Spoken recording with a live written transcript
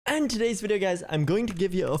And in today's video guys, I'm going to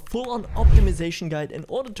give you a full-on optimization guide in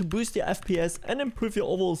order to boost your FPS and improve your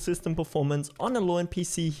overall system performance on a low-end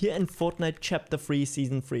PC here in Fortnite Chapter 3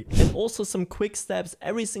 Season 3. And also some quick steps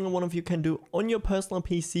every single one of you can do on your personal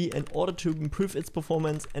PC in order to improve its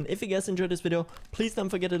performance. And if you guys enjoyed this video, please don't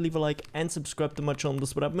forget to leave a like and subscribe to my channel.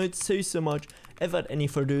 This would help me so much. Without any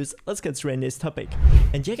further ado, let's get straight into this topic.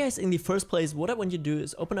 And yeah guys, in the first place, what I want you to do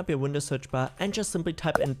is open up your Windows search bar and just simply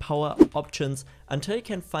type in power options until you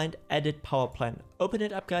can find edit power plan. Open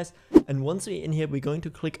it up guys, and once we're in here, we're going to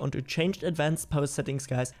click onto changed advanced power settings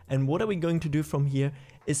guys. And what are we going to do from here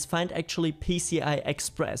is find actually PCI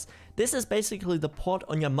Express. This is basically the port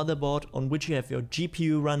on your motherboard on which you have your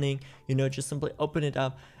GPU running. You know, just simply open it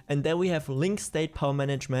up, and there we have link state power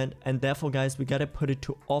management, and therefore guys, we gotta put it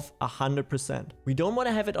to off 100%. We don't want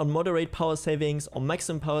to have it on moderate power savings or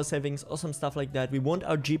maximum power savings or some stuff like that. We want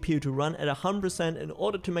our GPU to run at 100% in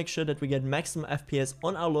order to make sure that we get maximum FPS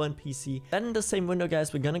on our low-end PC. Then in the same window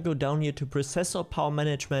guys, we're gonna go down here to processor power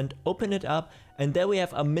management, open it up, and there we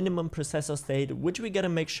have a minimum processor state, which we gotta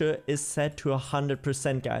make sure is set to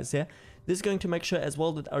 100% guys, yeah? This is going to make sure as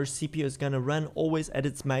well that our CPU is gonna run always at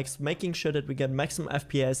its max, making sure that we get maximum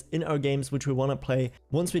FPS in our games which we wanna play.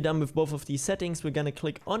 Once we're done with both of these settings, we're gonna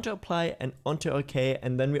click onto apply and onto OK,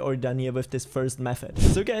 and then we're already done here with this first method.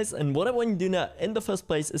 So guys, and what I want you to do now in the first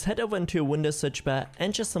place is head over into your Windows search bar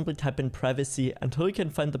and just simply type in privacy until you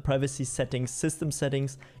can find the privacy settings, system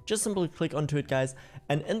settings. Just simply click onto it guys,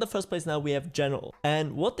 and in the first place now we have general.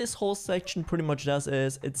 And what this whole section pretty much does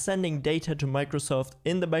is it's sending data to Microsoft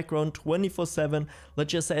in the background 24/7.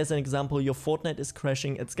 Let's just say as an example, your Fortnite is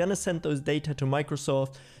crashing, it's gonna send those data to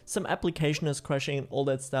Microsoft. Some application is crashing and all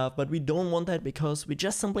that stuff, but we don't want that because we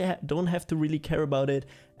just simply don't have to really care about it,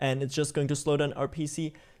 and it's just going to slow down our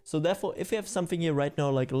PC. So therefore, if you have something here right now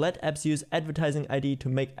like let apps use advertising ID to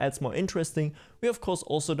make ads more interesting, we of course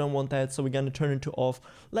also don't want that, so we're gonna turn it to off.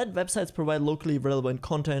 Let websites provide locally relevant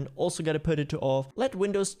content, also gotta put it to off. Let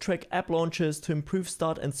Windows track app launches to improve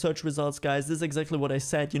start and search results guys. This is exactly what I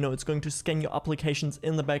said, you know, it's going to scan your applications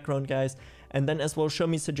in the background guys. And then as well, show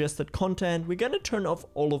me suggested content. We're gonna turn off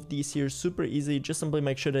all of these here, super easy. Just simply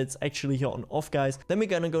make sure that it's actually here on off guys. Then we're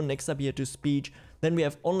gonna go next up here to speech. Then we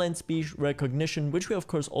have online speech recognition, which we of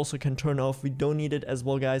course also can turn off. We don't need it as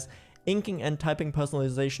well guys. Inking and typing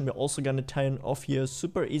personalization, we're also gonna turn off here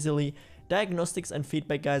super easily. Diagnostics and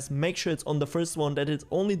feedback guys, make sure it's on the first one, that it's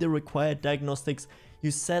only the required diagnostics.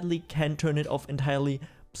 You sadly can turn it off entirely,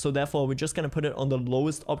 so therefore we're just gonna put it on the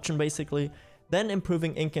lowest option basically. Then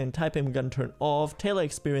improving inking and typing, we're gonna turn off. Tailor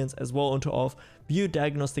experience as well onto off. View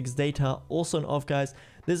diagnostics data also on off guys.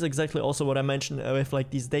 This is exactly also what I mentioned with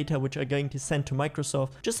like these data which are going to send to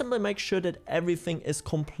Microsoft. Just simply make sure that everything is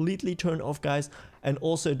completely turned off guys, and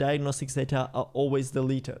also diagnostics data are always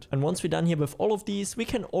deleted. And once we're done here with all of these, we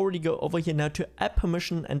can already go over here now to app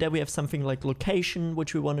permission, and there we have something like location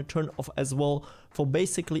which we want to turn off as well for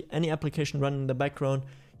basically any application running in the background.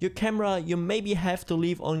 Your camera, you maybe have to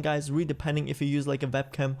leave on guys, really depending if you use like a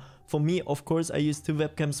webcam. For me, of course, I use 2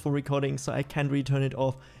 webcams for recording, so I can't really turn it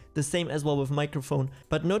off. The same as well with microphone.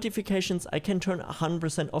 But notifications, I can turn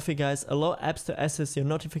 100% off here guys. Allow apps to access your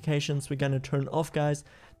notifications, we're gonna turn off guys.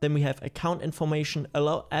 Then we have account information,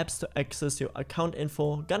 allow apps to access your account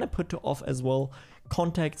info, gonna put to off as well.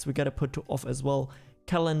 Contacts, we gotta put to off as well.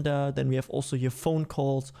 Calendar, then we have also your phone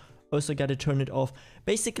calls. Also gotta turn it off.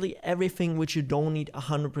 Basically everything which you don't need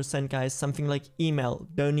 100% guys. Something like email,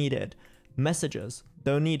 don't need it. Messages,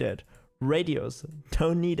 don't need it. Radios,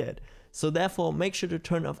 don't need it. So therefore make sure to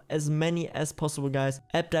turn off as many as possible guys.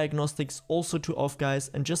 App diagnostics also to off guys,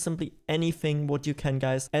 and just simply anything what you can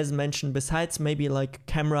guys, as mentioned, besides maybe like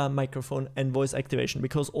camera, microphone and voice activation,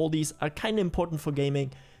 because all these are kind of important for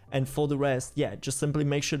gaming. And for the rest, yeah, just simply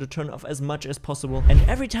make sure to turn off as much as possible. And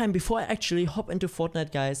every time before I actually hop into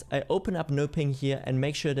Fortnite guys, I open up no ping here and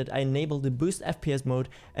make sure that I enable the boost FPS mode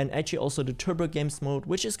and actually also the turbo games mode,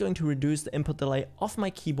 which is going to reduce the input delay of my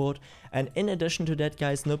keyboard. And in addition to that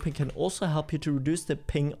guys, no ping can also help you to reduce the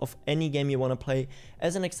ping of any game you want to play.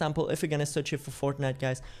 As an example, if you're gonna search here for Fortnite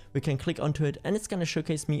guys, we can click onto it and it's gonna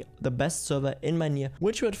showcase me the best server in my near,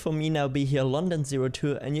 which would for me now be here London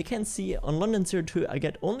 02. And you can see on London 02 I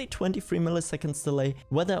get only 23 milliseconds delay,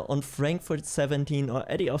 whether on Frankfurt 17 or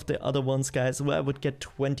any of the other ones guys, where I would get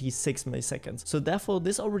 26 milliseconds. So therefore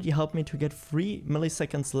this already helped me to get 3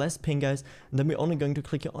 milliseconds less ping guys. And then we're only going to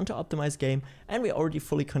click here onto optimize game, and we're already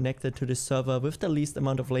fully connected to the server with the least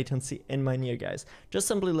amount of latency in my near guys. Just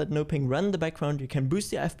simply let no ping run in the background. You can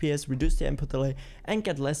boost your FPS, reduce the input delay and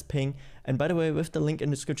get less ping. And by the way, with the link in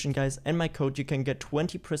the description guys and my code, you can get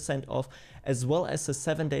 20% off, as well as a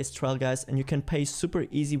 7 days trial guys, and you can pay super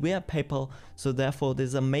easy easy via PayPal, so therefore this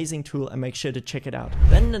is an amazing tool and make sure to check it out.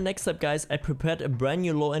 Then in the next step guys, I prepared a brand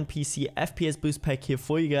new low-end PC FPS boost pack here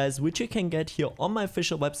for you guys, which you can get here on my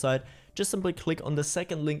official website. Just simply click on the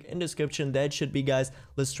second link in the description. There it should be guys,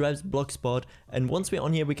 leStripeZ blogspot. And once we're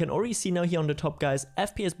on here, we can already see now here on the top guys,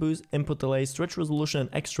 FPS boost, input delay, stretch resolution and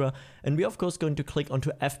extra. And we're of course going to click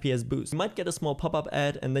onto FPS boost. You might get a small pop-up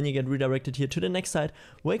ad and then you get redirected here to the next site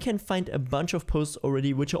where you can find a bunch of posts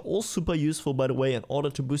already, which are all super useful by the way in order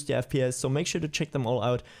to boost your FPS. So make sure to check them all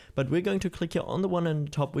out. But we're going to click here on the one on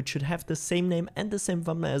the top, which should have the same name and the same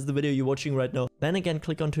thumbnail as the video you're watching right now. Then again,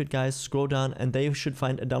 click onto it guys, scroll down and there you should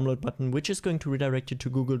find a download button, which is going to redirect you to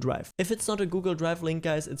Google Drive. If it's not a Google Drive link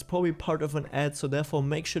guys, it's probably part of an ad, so therefore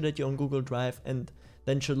make sure that you're on Google Drive, and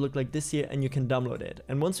then it should look like this here and you can download it.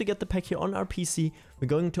 And once we get the pack here on our PC, we're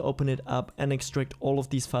going to open it up and extract all of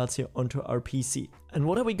these files here onto our PC. And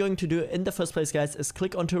what are we going to do in the first place guys is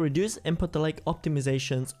click onto reduce input delay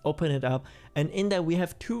optimizations, open it up, and in there we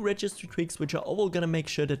have two registry tweaks which are all gonna make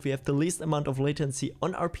sure that we have the least amount of latency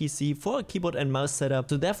on our PC for a keyboard and mouse setup.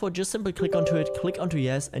 So therefore just simply click onto it, click onto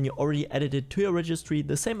yes, and you already added it to your registry.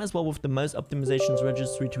 The same as well with the mouse optimizations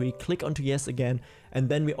registry tweak, click onto yes again, and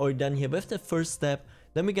then we're already done here with the first step.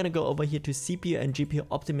 Then we're gonna go over here to CPU and GPU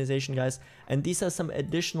optimization guys, and these are some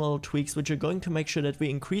additional tweaks which are going to make sure that we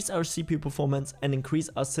increase our CPU performance and increase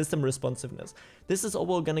our system responsiveness. This is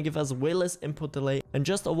overall gonna give us way less input delay and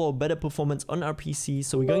just overall better performance on our PC.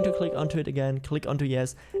 So we're going to click onto it again, click onto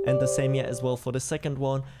yes, and the same here as well for the second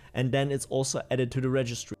one, and then it's also added to the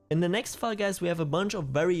registry. In the next file guys, we have a bunch of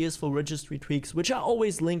very useful registry tweaks which I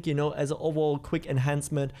always link, you know, as an overall quick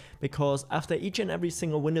enhancement, because after each and every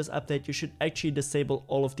single Windows update you should actually disable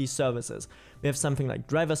all of these services. We have something like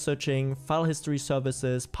driver searching, file history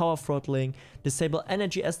services, power throttling, disable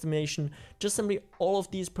energy estimation, just simply all of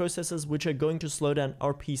these processes which are going to slow down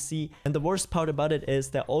our PC. And the worst part about it is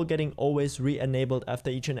they're all getting always re-enabled after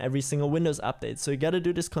each and every single Windows update. So you gotta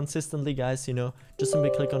do this consistently guys, you know, just simply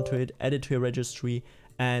click onto it, add it to your registry,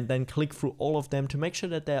 and then click through all of them to make sure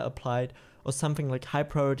that they're applied, or something like high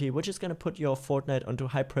priority, which is going to put your Fortnite onto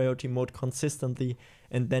high priority mode consistently,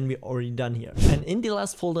 and then we're already done here. And in the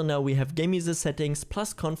last folder now we have game user settings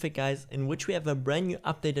plus config guys, in which we have a brand new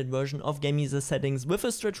updated version of game user settings with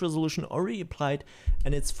a stretch resolution already applied,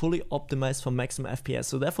 and it's fully optimized for maximum FPS.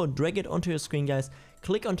 So therefore drag it onto your screen guys,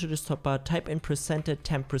 click onto the top bar, type in %,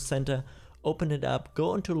 temp %, open it up, go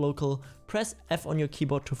onto local, press F on your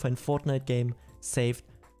keyboard to find Fortnite game, saved,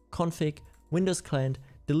 config, Windows client,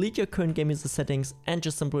 delete your current game user settings and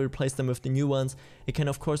just simply replace them with the new ones. You can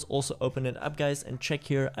of course also open it up guys and check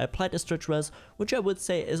here. I applied a stretch res, which I would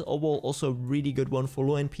say is overall also a really good one for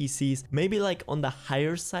low-end PCs. Maybe like on the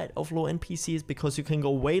higher side of low-end PCs, because you can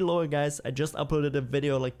go way lower guys. I just uploaded a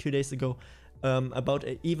video like 2 days ago about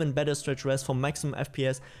an even better stretch res for maximum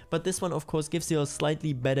FPS, but this one of course gives you a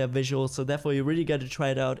slightly better visual, so therefore you really got to try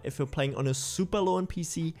it out if you're playing on a super low-end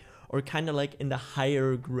PC, or kind of like in the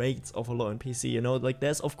higher grades of a low-end PC, you know, like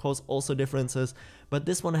there's of course also differences, but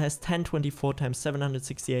this one has 1024 x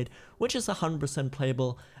 768, which is 100%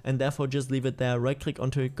 playable, and therefore just leave it there, right click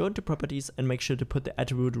onto it, go into properties and make sure to put the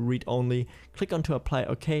attribute read only, click onto apply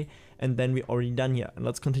OK, and then we're already done here. And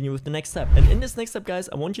let's continue with the next step. And in this next step guys,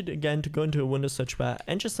 I want you to again to go into a Windows search bar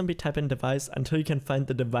and just simply type in device until you can find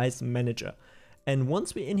the device manager. And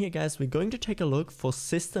once we're in here guys, we're going to take a look for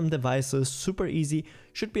system devices. Super easy,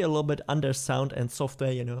 should be a little bit under sound and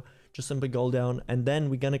software, you know, just simply go down, and then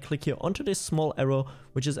we're gonna click here onto this small arrow,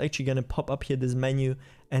 which is actually gonna pop up here this menu,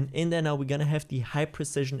 and in there now we're gonna have the high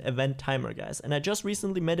precision event timer guys. And I just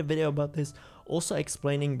recently made a video about this, also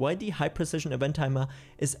explaining why the high precision event timer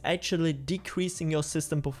is actually decreasing your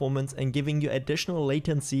system performance and giving you additional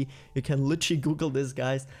latency. You can literally Google this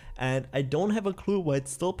guys, and I don't have a clue why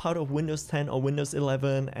it's still part of Windows 10 or Windows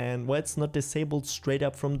 11 and why it's not disabled straight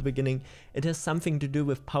up from the beginning. It has something to do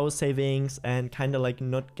with power savings and kind of like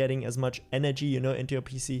not getting as much energy, you know, into your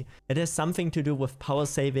PC. It has something to do with power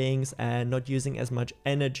savings and not using as much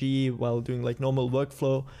energy while doing like normal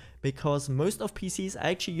workflow, because most of PCs are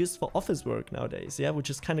actually used for office work nowadays, yeah,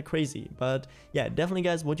 which is kind of crazy. But yeah, definitely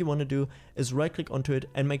guys, what you want to do is right click onto it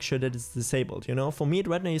and make sure that it's disabled. You know, for me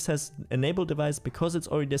right now it says enable device because it's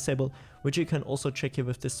already disabled, which you can also check here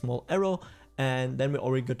with this small arrow, and then we're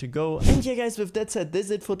already good to go. And yeah guys, with that said, this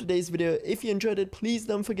is it for today's video. If you enjoyed it, please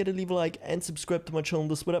don't forget to leave a like and subscribe to my channel.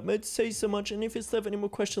 This would help me say so much, and if you still have any more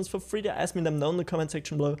questions, feel free to ask me them down in the comment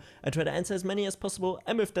section below. I try to answer as many as possible.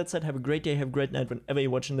 And with that said, have a great day, have a great night whenever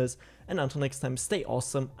you're watching this, and until next time, stay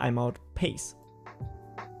awesome. I'm out. Peace.